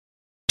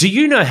Do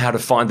you know how to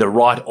find the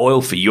right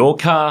oil for your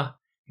car?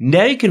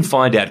 Now you can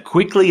find out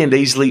quickly and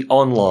easily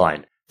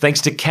online,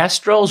 thanks to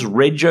Castrol's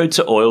Rego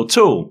to Oil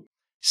tool.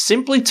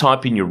 Simply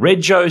type in your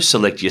Rego,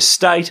 select your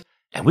state,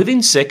 and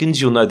within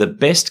seconds you'll know the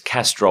best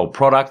Castrol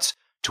products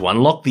to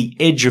unlock the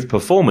edge of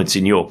performance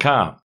in your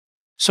car.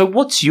 So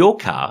what's your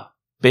car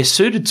best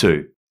suited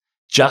to?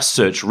 Just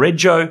search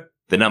Rego,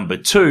 the number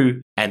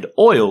 2, and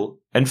oil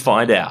and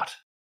find out.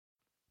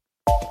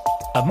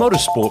 A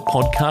Motorsport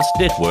Podcast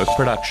Network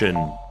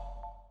production.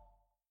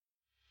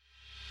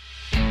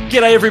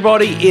 G'day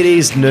everybody, it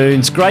is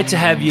Noons. Great to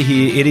have you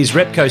here. It is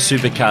Repco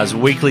Supercars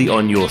Weekly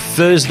on your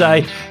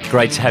Thursday.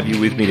 Great to have you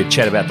with me to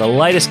chat about the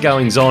latest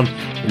goings on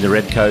in the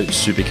Repco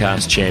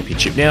Supercars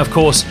Championship. Now, of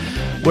course,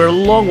 we're a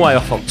long way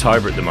off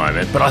October at the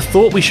moment, but I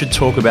thought we should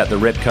talk about the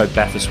Repco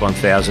Bathurst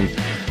 1000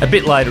 a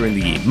bit later in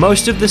the year.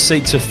 Most of the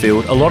seats are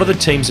filled. A lot of the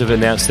teams have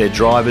announced their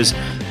drivers.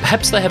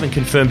 Perhaps they haven't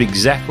confirmed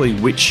exactly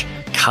which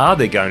car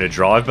they're going to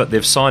drive, but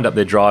they've signed up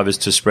their drivers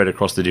to spread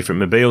across the different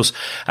mobiles.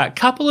 A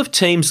couple of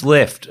teams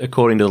left,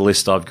 according to the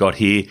list I've got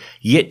here,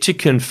 yet to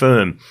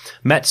confirm.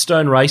 Matt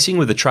Stone Racing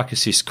with the Truck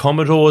Assist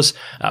Commodores,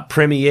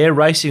 Premier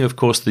Racing, of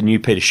course, the new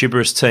Peter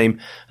Shiberis team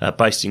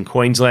based in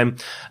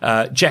Queensland.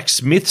 Jack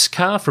Smith's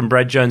car from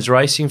Brad Jones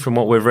Racing, from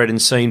what we've read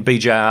and seen,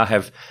 BJR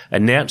have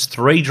announced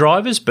 3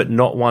 drivers, but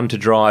not one to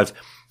drive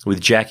with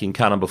Jack in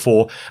car number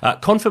 4.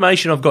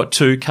 Confirmation I've got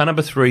 2. Car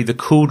number 3, the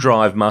Cool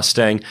Drive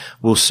Mustang,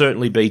 will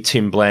certainly be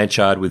Tim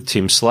Blanchard with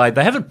Tim Slade.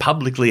 They haven't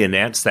publicly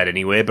announced that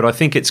anywhere, but I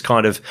think it's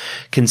kind of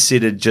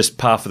considered just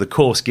par for the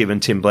course,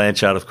 given Tim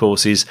Blanchard, of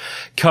course, is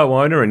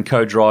co-owner and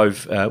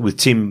co-drive with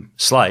Tim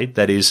Slade,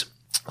 that is,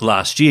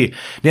 last year.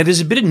 Now, there's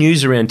a bit of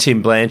news around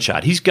Tim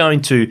Blanchard.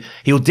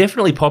 He'll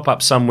definitely pop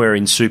up somewhere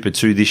in Super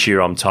 2 this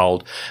year, I'm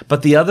told.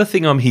 But the other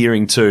thing I'm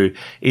hearing too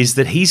is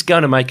that he's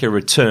going to make a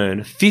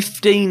return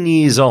 15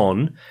 years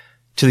on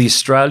to the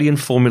Australian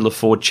Formula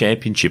Ford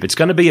Championship. It's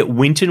going to be at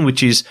Winton,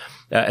 which is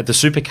at the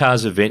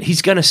Supercars event.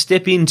 He's going to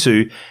step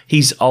into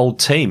his old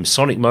team,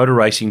 Sonic Motor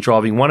Racing,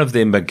 driving one of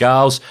their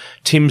Megals,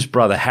 Tim's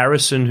brother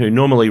Harrison, who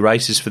normally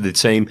races for the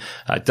team,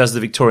 does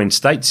the Victorian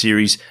State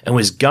Series, and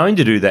was going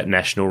to do that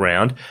national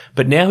round.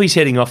 But now he's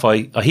heading off.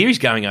 I hear he's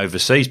going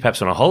overseas,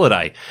 perhaps on a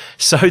holiday.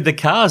 So the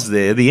car's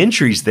there, the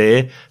entry's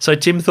there. So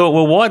Tim thought,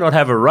 well, why not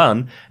have a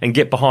run and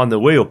get behind the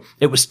wheel?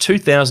 It was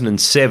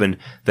 2007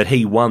 that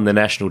he won the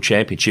national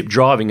championship,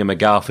 driving a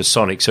Megal for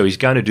Sonic. So he's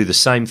going to do the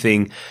same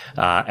thing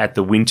at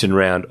the Winton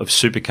round of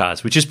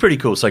Supercars, which is pretty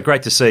cool. So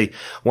great to see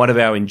one of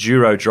our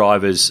enduro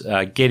drivers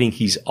getting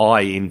his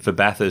eye in for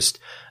Bathurst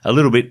a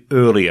little bit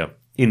earlier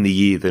in the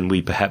year than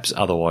we perhaps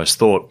otherwise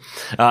thought.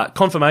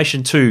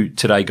 Confirmation too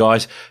today,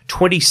 guys.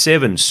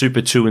 27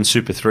 Super 2 and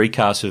Super 3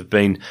 cars have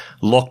been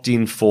locked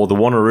in for the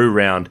Wanneroo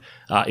round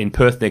in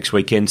Perth next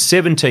weekend.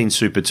 17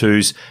 Super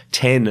 2s,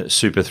 10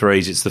 Super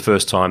 3s. It's the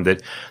first time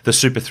that the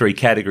Super 3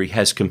 category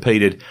has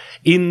competed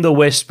in the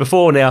West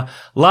before. Now,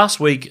 last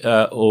week,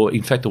 or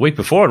in fact the week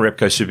before on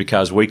Repco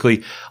Supercars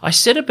Weekly, I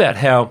said about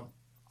how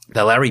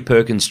the Larry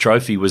Perkins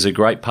Trophy was a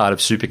great part of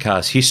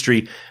Supercars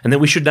history and that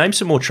we should name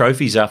some more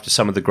trophies after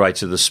some of the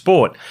greats of the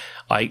sport.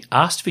 I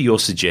asked for your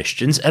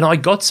suggestions and I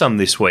got some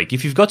this week.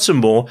 If you've got some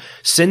more,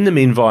 send them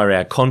in via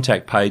our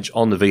contact page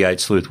on the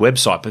V8 Sleuth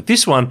website. But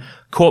this one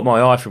caught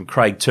my eye from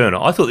Craig Turner.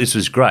 I thought this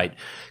was great.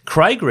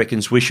 Craig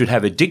reckons we should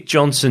have a Dick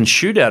Johnson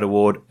Shootout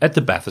Award at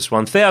the Bathurst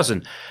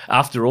 1000.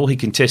 After all, he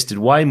contested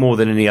way more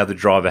than any other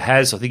driver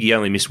has. I think he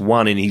only missed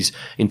one in his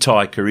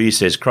entire career,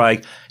 says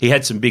Craig. He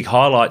had some big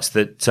highlights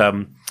that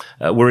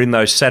were in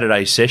those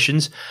Saturday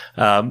sessions.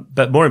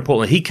 But more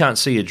importantly, he can't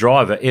see a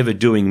driver ever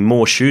doing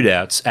more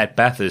shootouts at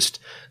Bathurst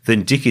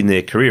than Dick in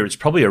their career. It's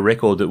probably a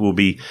record that will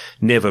be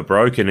never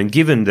broken. And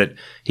given that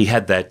he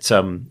had that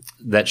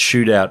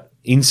shootout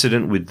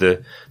incident with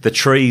the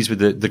trees with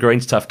the Green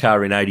Stuff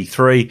car in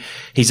 83,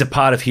 he's a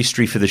part of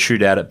history for the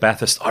shootout at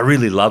Bathurst. I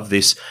really love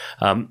this.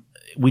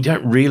 We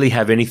don't really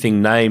have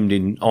anything named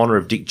in honour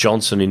of Dick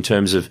Johnson in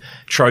terms of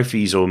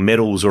trophies or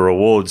medals or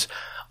awards.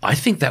 I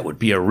think that would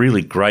be a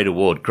really great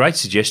award. Great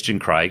suggestion,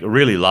 Craig. I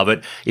really love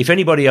it. If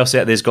anybody else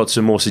out there's got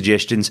some more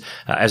suggestions,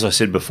 as I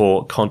said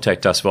before,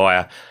 contact us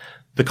via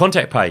the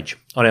contact page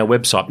on our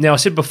website. Now, I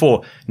said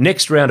before,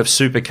 next round of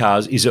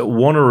Supercars is at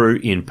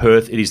Wanneroo in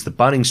Perth. It is the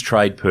Bunnings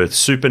Trade Perth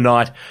Super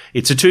Night.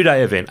 It's a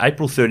 2-day event,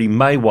 April 30,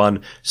 May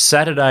 1,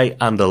 Saturday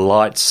under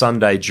lights,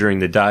 Sunday during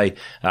the day.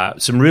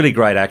 Some really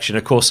great action.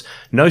 Of course,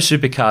 no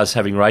Supercars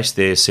having raced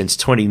there since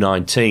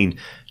 2019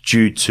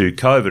 due to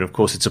COVID. Of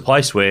course, it's a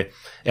place where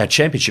our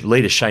championship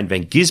leader, Shane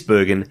van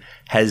Gisbergen,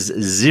 has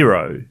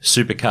 0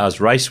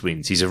 Supercars race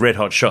wins. He's a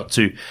red-hot shot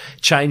to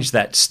change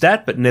that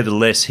stat, but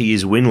nevertheless, he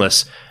is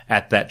winless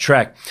at that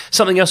track.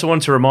 Something else I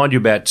wanted to remind you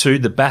about too,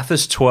 the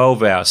Bathurst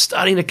 12 Hour,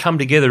 starting to come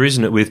together,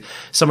 isn't it, with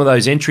some of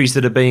those entries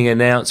that are being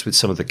announced with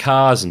some of the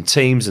cars and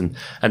teams and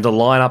the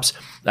lineups.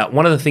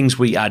 One of the things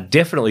we are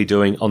definitely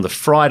doing on the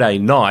Friday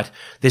night,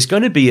 there's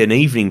going to be an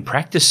evening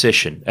practice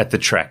session at the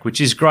track,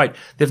 which is great.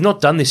 They've not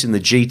done this in the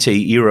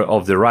GT era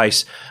of the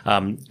race.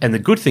 And the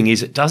good thing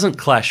is it doesn't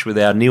clash with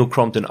our Neil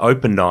Crompton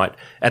Open Night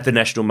at the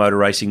National Motor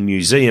Racing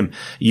Museum.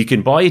 You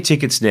can buy your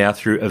tickets now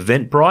through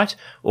Eventbrite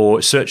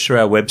or search through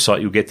our website.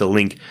 You'll get the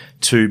link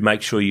to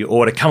make sure you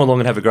order. Come along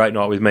and have a great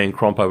night with me and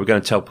Crompo. We're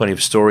going to tell plenty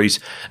of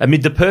stories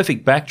amid the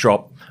perfect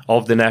backdrop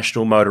of the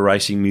National Motor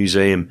Racing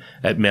Museum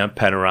at Mount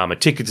Panorama.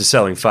 Tickets are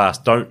selling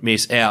fast. Don't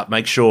miss out.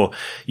 Make sure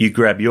you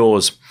grab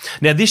yours.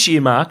 Now, this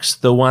year marks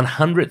the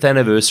 100th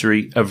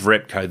anniversary of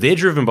Repco. They're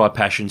driven by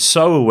passion.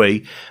 So are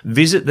we.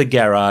 Visit the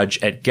garage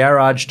at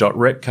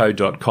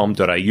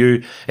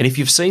garage.repco.com.au. And if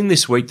you've seen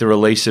this week the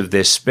release of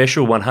their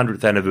special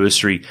 100th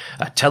anniversary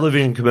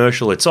television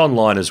commercial, it's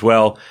online as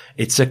well.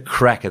 It's a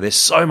cracker. There's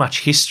so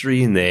much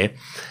history in there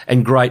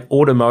and great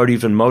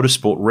automotive and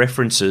motorsport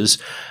references.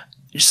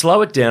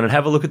 Slow it down and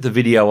have a look at the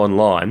video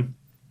online,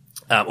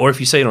 or if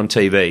you see it on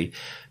TV,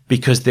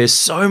 because there's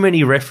so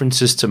many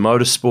references to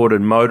motorsport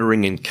and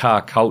motoring and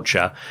car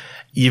culture.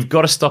 You've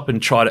got to stop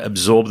and try to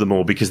absorb them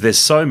all because there's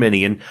so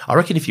many. And I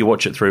reckon if you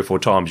watch it 3 or 4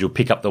 times, you'll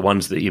pick up the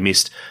ones that you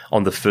missed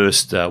on the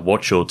first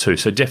watch or two.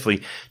 So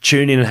definitely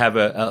tune in and have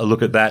a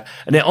look at that.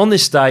 And now on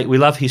this day, we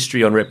love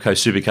history on Repco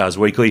Supercars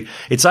Weekly.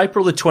 It's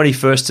April the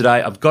 21st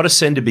today. I've got to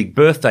send a big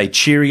birthday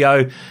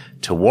cheerio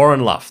to Warren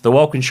Luff, the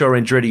Walkinshaw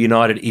Andretti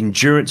United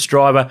endurance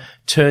driver,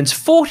 turns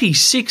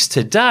 46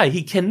 today.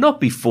 He cannot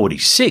be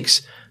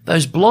 46.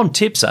 Those blonde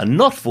tips are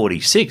not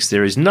 46.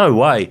 There is no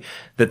way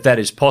that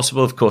is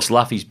possible. Of course,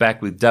 Luffy's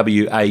back with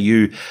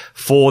WAU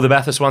for the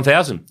Bathurst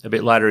 1000 a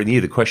bit later in the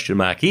year. The question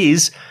mark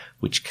is,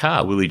 which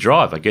car will he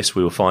drive? I guess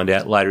we will find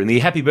out later in the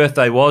year. Happy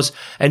birthday, Was.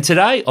 And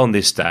today, on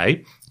this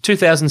day,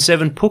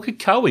 2007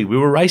 Pukekohe. We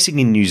were racing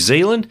in New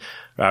Zealand.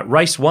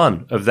 Race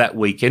 1 of that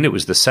weekend, it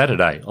was the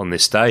Saturday on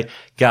this day.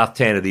 Garth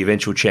Tanner, the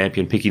eventual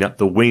champion, picking up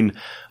the win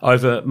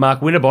over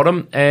Mark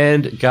Winterbottom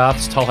and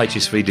Garth's Toll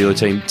HSV dealer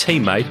team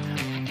teammate,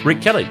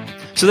 Rick Kelly.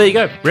 So there you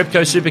go,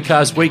 Repco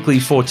Supercars Weekly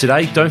for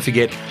today. Don't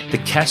forget the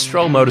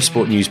Castrol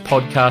Motorsport News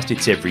podcast.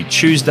 It's every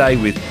Tuesday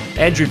with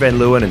Andrew Van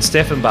Leeuwen and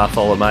Stefan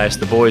Bartholomaeus.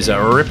 The boys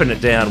are ripping it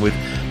down with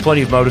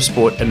plenty of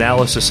motorsport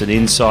analysis and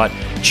insight.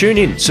 Tune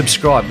in,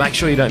 subscribe, make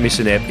sure you don't miss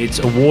an ep. It's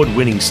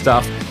award-winning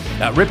stuff.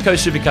 Repco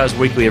Supercars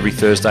Weekly every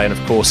Thursday, and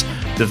of course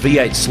the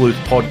V8 Sleuth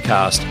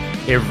podcast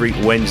every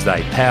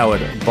Wednesday,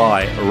 powered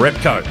by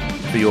Repco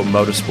for your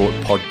motorsport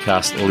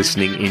podcast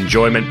listening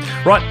enjoyment.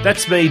 Right,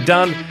 that's me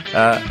done.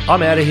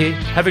 I'm out of here.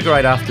 Have a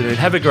great afternoon,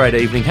 have a great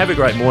evening, have a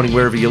great morning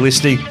wherever you're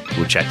listening.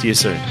 We'll chat to you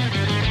soon.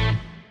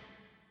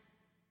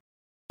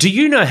 Do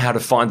you know how to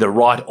find the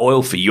right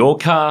oil for your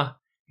car?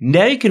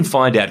 Now you can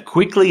find out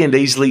quickly and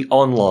easily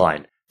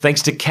online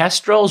thanks to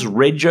Castrol's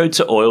Rego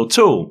to Oil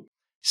tool.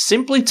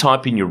 Simply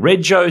type in your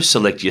Rego,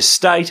 select your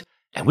state,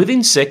 and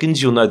within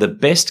seconds you'll know the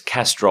best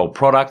Castrol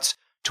products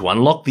to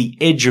unlock the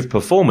edge of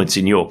performance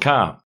in your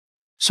car.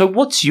 So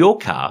what's your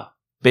car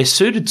best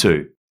suited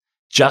to?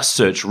 Just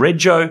search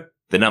Rego,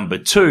 the number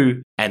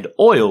 2, and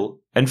oil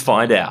and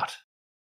find out.